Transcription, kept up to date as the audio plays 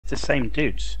the same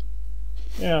dudes.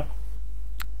 Yeah.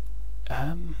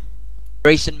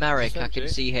 Grayson Marik, I can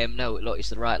see him. No, look, it's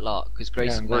the right lot because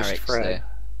Grayson Marik's there.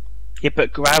 Yeah,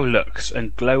 but Growlux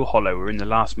and Glowhollow were in the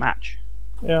last match.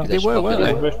 Yeah, they were,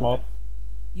 weren't they?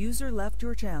 User left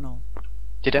your channel.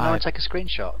 Did anyone take a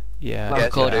screenshot? Yeah, I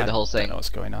recorded the whole thing. I don't know what's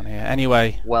going on here.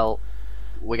 Anyway. Well,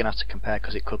 we're going to have to compare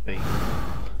because it could be.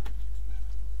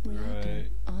 Right.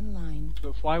 Online.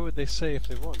 But why would they say if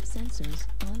they won? Sensors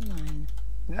online.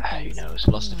 Who knows?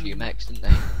 Lost a few mechs, didn't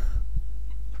they?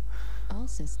 All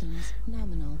systems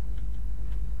nominal.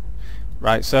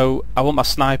 Right, so I want my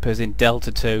snipers in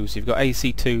Delta 2. So you've got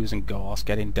AC2s and Gorse,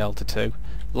 get in Delta 2.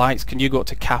 Lights, can you go up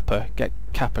to Kappa? Get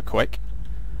Kappa quick.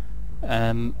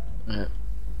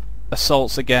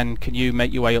 Assaults again, can you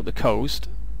make your way up the coast?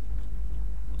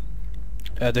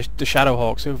 The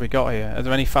Shadowhawks, who have we got here? Are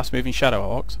there any fast moving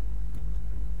Shadowhawks?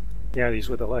 Yeah, these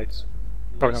with the lights.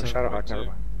 Oh no, Shadowhawk, never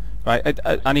mind. Right,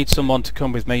 I need someone to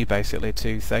come with me basically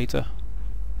to Theta.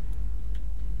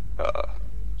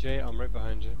 Jay, I'm right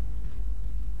behind you.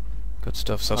 Good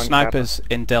stuff. So On snipers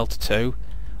Kappa. in Delta 2,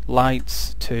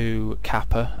 lights to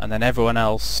Kappa, and then everyone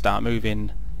else start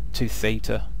moving to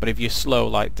Theta. But if you're slow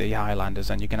like the Highlanders,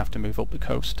 then you're going to have to move up the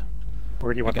coast.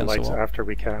 Where do you want the lights after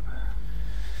we cap?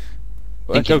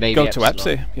 Well, go to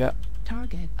Epsi, yeah.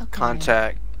 Target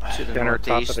Contact to the Dinner, top of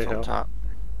northeast the on hill.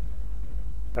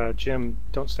 top. Jim,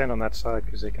 don't stand on that side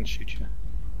because they can shoot you.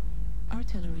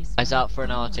 artillery. Eyes out for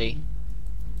an RT.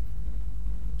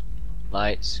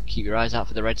 Lights, keep your eyes out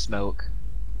for the red smoke.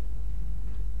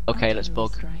 Okay, let's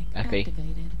bug Epi.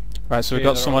 Right, so we've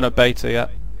got someone at Beta, yeah.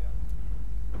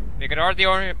 We got RT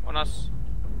on us.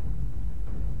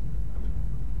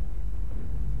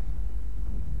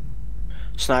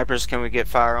 Snipers, can we get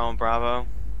fire on Bravo?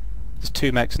 There's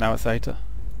 2 mechs now at Theta.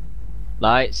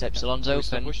 Lights, Epsilon's We're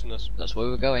still open. pushing this. That's where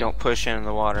we're going. Don't push in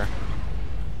the water.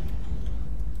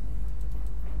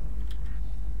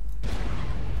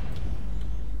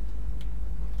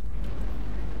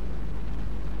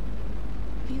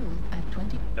 Fuel at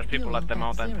 20. There's people let them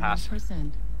out and pass.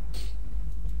 0%.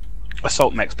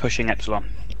 Assault mechs pushing Epsilon.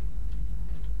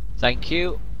 Thank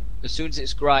you. As soon as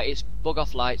it's right, it's bug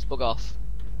off lights, bug off.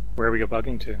 Where are we go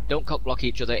bugging to? Don't cock block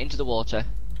each other, into the water.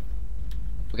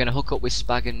 We're going to hook up with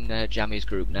Spag and Jammy's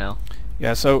group now.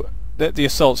 Yeah, so the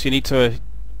assaults, you need to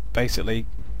basically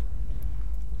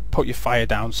put your fire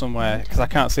down somewhere, because I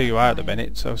can't see you out at the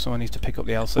minute, so someone needs to pick up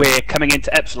the LC. We're coming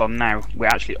into Epsilon now. We're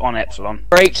actually on Epsilon.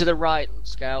 Break to the right,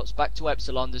 scouts. Back to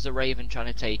Epsilon. There's a Raven trying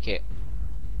to take it.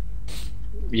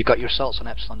 You got your assaults on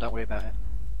Epsilon, don't worry about it.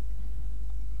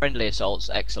 Friendly assaults,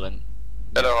 excellent.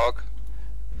 Shadowhawk.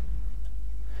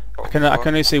 I can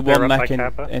only see They're one up mech by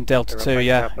Kappa. in Delta They're up 2, by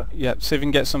yeah. Kappa. Yeah, see if we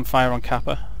can get some fire on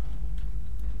Kappa.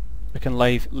 We can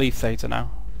leave Theta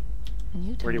now.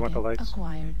 New Where do you want the target lights?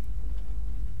 Acquired.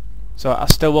 So I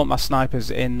still want my snipers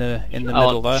in the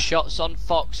middle there. Shots on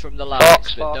Fox from the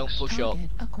lights, but don't push up. Target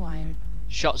acquired.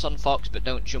 Shots on Fox, but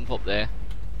don't jump up there.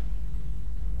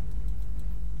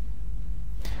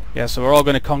 Yeah, so we're all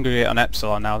going to congregate on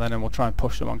Epsilon now then, and we'll try and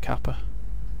push them on Kappa.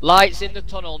 Lights in the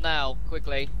tunnel now,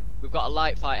 quickly. We've got a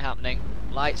light fight happening.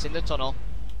 Lights in the tunnel.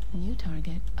 New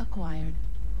target acquired.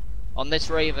 On this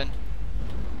Raven.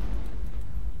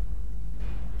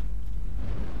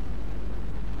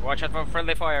 Watch out for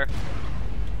friendly fire.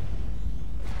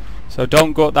 So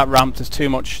don't go up that ramp. There's too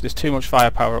much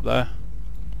firepower up there.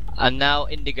 And now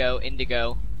Indigo.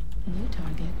 New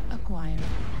target acquired.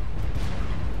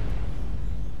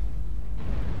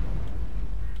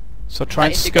 So try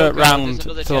and Indigo skirt go, round there's to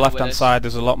another the channel left with hand us. side.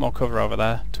 There's a lot more cover over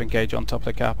there to engage on top of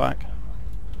the car park.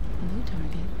 New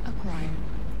target acquired.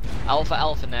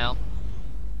 Alpha now.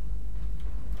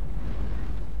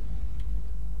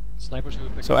 Snipers who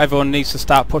pick So everyone needs to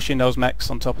start pushing those mechs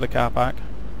on top of the car park.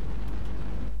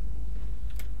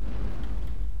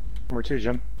 Number 2,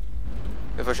 Jim.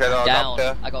 If a Shadowhawk Down. up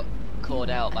there. I got caught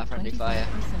out by friendly fire.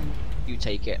 25%. You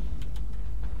take it.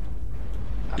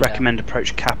 Recommend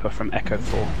approach Kappa from Echo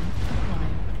 4. Acquired.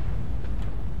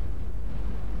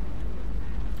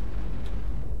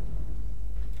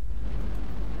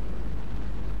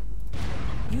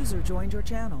 User joined your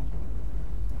channel.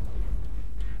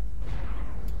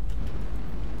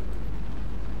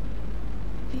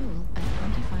 Fuel at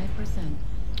 25%.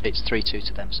 It's 3-2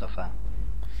 to them so far.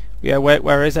 Yeah,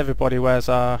 where is everybody? Where's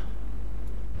our...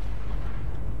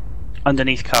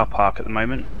 Underneath car park at the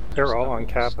moment. They're all on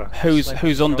Kappa.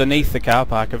 Who's underneath the car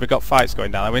park? Have we got fights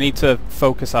going down there? We need to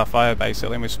focus our fire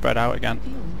basically, and we spread out again.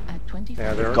 Fuel at 25%.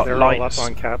 Yeah, they're Got all lights. up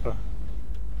on Kappa.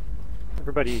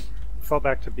 Everybody fall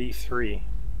back to B3.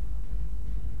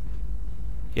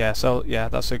 Yeah, so yeah,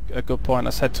 that's a good point.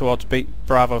 Let's head towards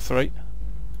Bravo 3.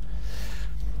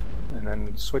 and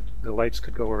then switch. The lights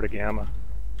could go over to Gamma.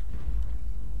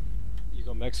 You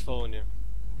got Max following you.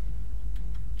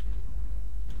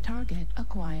 Target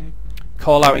acquired.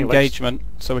 Call out Any lights? engagement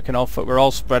so we can all we're all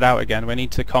spread out again. We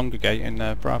need to congregate in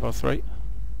Bravo 3.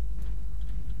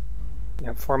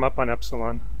 Yeah, form up on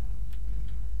Epsilon.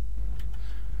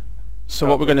 So Oh,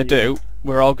 what we're going to yeah. do,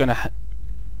 we're all going to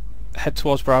head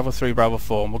towards Bravo 3, Bravo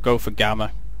 4, and we'll go for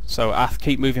Gamma. So Ath,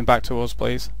 keep moving back towards,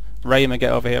 please. Raymond,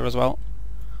 get over here as well.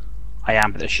 I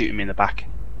am, but they're shooting me in the back.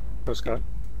 Go, Scott.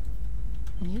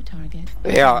 New target.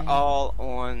 They are acquired. all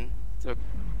on the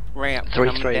ramp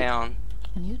 3-3. coming down.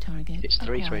 New target. It's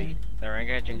 3-3. acquired. They're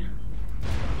engaging.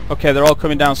 Okay, they're all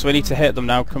coming down, so we need to hit them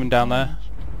now, coming down there.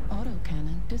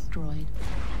 Autocannon destroyed.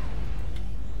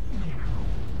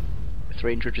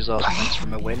 300 resource points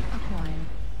from a win. Acquired.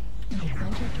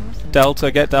 Center torso.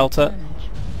 Delta, get Delta. Damage.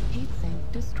 Heat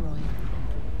sink destroyed.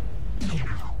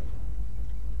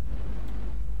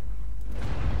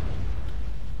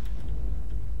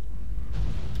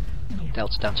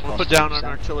 Delta down to We'll 4%. put down an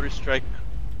artillery strike.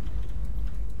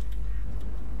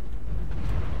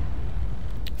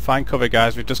 Find cover,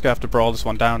 guys. We're just going to have to brawl this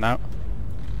one down now.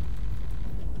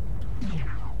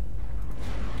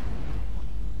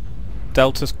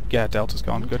 Delta's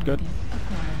gone. New Good, good. target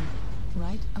acquired.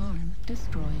 Right arm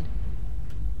destroyed.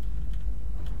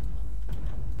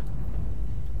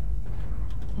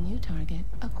 New target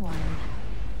acquired.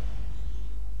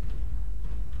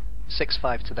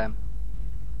 6-5 to them.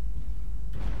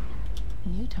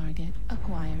 New target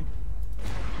acquired.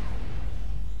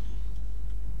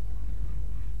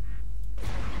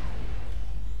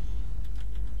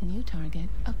 New target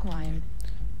acquired.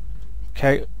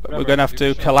 Okay, we're going to have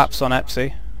to collapse on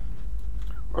Epsi.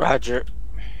 Roger.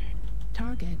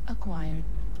 Target acquired.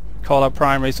 Call out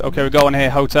primaries. Okay, we're going here.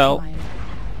 Hotel. Acquired.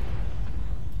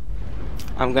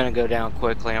 I'm gonna go down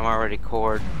quickly. I'm already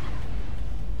cored.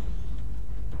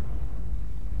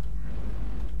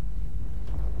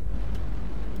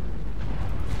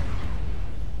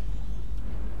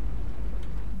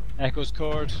 Echo's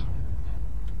cord.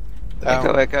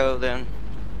 Echo, echo, then.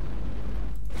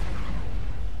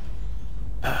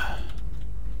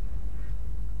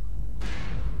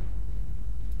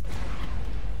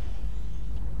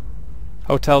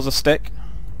 Hotel's a stick.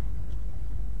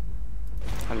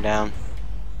 I'm down.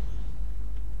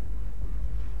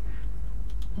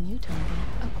 New target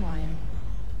acquired.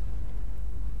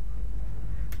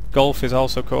 Golf is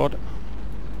also cord.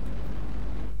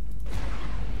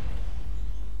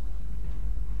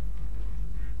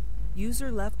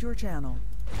 User left your channel.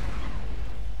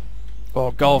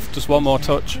 Oh, golf, just one more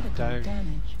touch. Critical Down.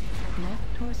 damage. Left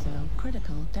torso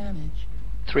critical damage.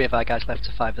 3 of our guys left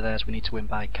to 5 of theirs. We need to win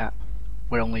by cap.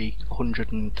 We're only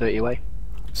 130 away.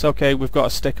 It's okay, we've got a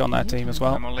stick on that New team as target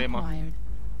well. I'm on Lima. acquired.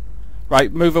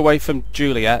 Right, move away from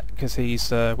Juliet, because he's,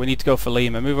 we need to go for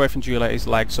Lima. Move away from Juliet, he's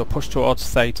lagged, so push towards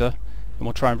Theta, and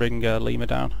we'll try and bring Lima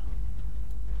down.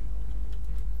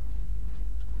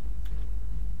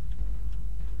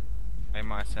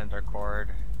 Lima center cord.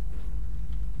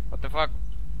 What the fuck?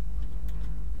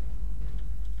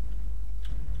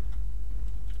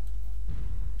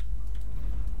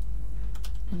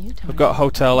 New We've target got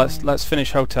Hotel, acquired. let's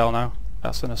finish Hotel now.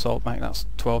 That's an assault mech, that's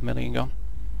 12 million gone.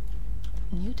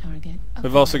 New target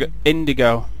We've also got acquired.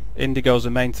 Indigo. Indigo's the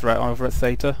main threat over at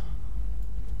Theta.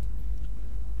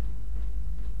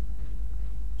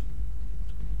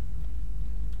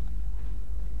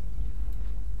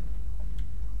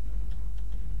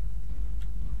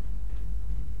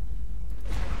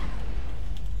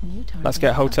 New target Let's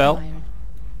get Hotel. acquired.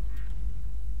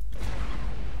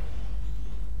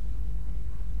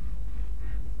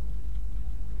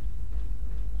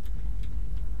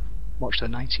 Watch the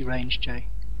 90 range, Jay.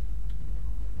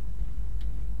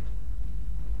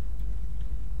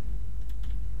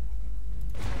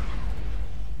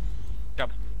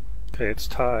 Job. Okay, it's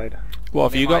tied. What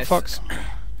have you got, Minimize. Fox?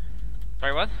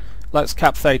 Sorry, what? Let's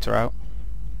cap Theta out.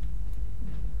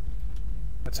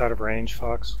 It's out of range,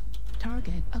 Fox.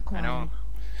 Target I acquired. know.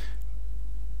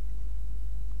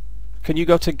 Can you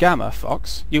go to Gamma,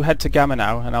 Fox? You head to Gamma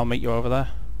now, and I'll meet you over there.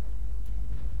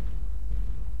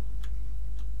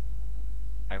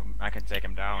 I can take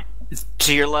him down.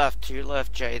 To your left,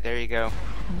 Jay. There you go.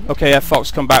 Okay, yeah, Fox,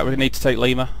 come back. We need to take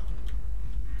Lima.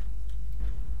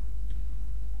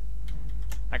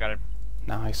 I got it.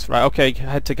 Nice. Right, okay,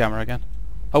 head to Gamma again.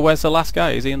 Oh, where's the last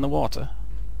guy? Is he in the water?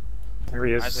 There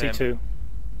he is, I see him. C2.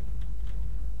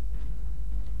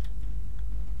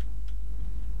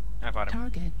 I got him.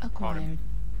 Target acquired.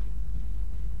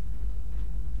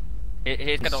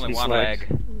 He's got only He's one lagged.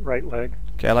 leg. Right leg.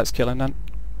 Okay, let's kill him then.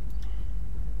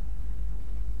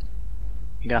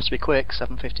 You're gonna have to be quick,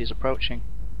 750 is approaching.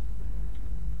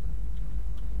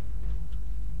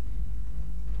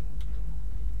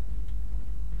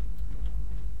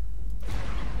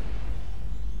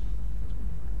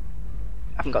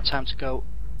 Haven't got time to go.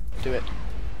 Do it.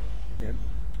 Yep.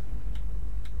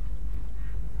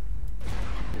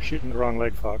 You're shooting the wrong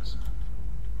leg, Fox.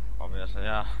 Obviously,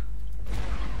 yeah.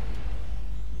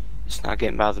 It's not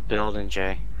getting by the building,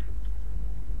 Jay.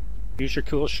 Use your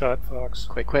cool shot, Fox.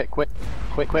 Quick, quick, quick,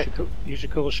 quick, quick. Use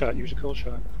your cool shot. Use your cool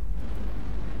shot.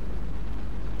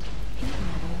 Heat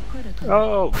level critical.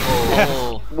 Oh!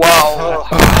 Oh. Wow!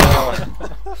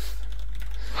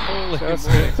 Holy Just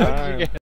moly, in how'd you time. get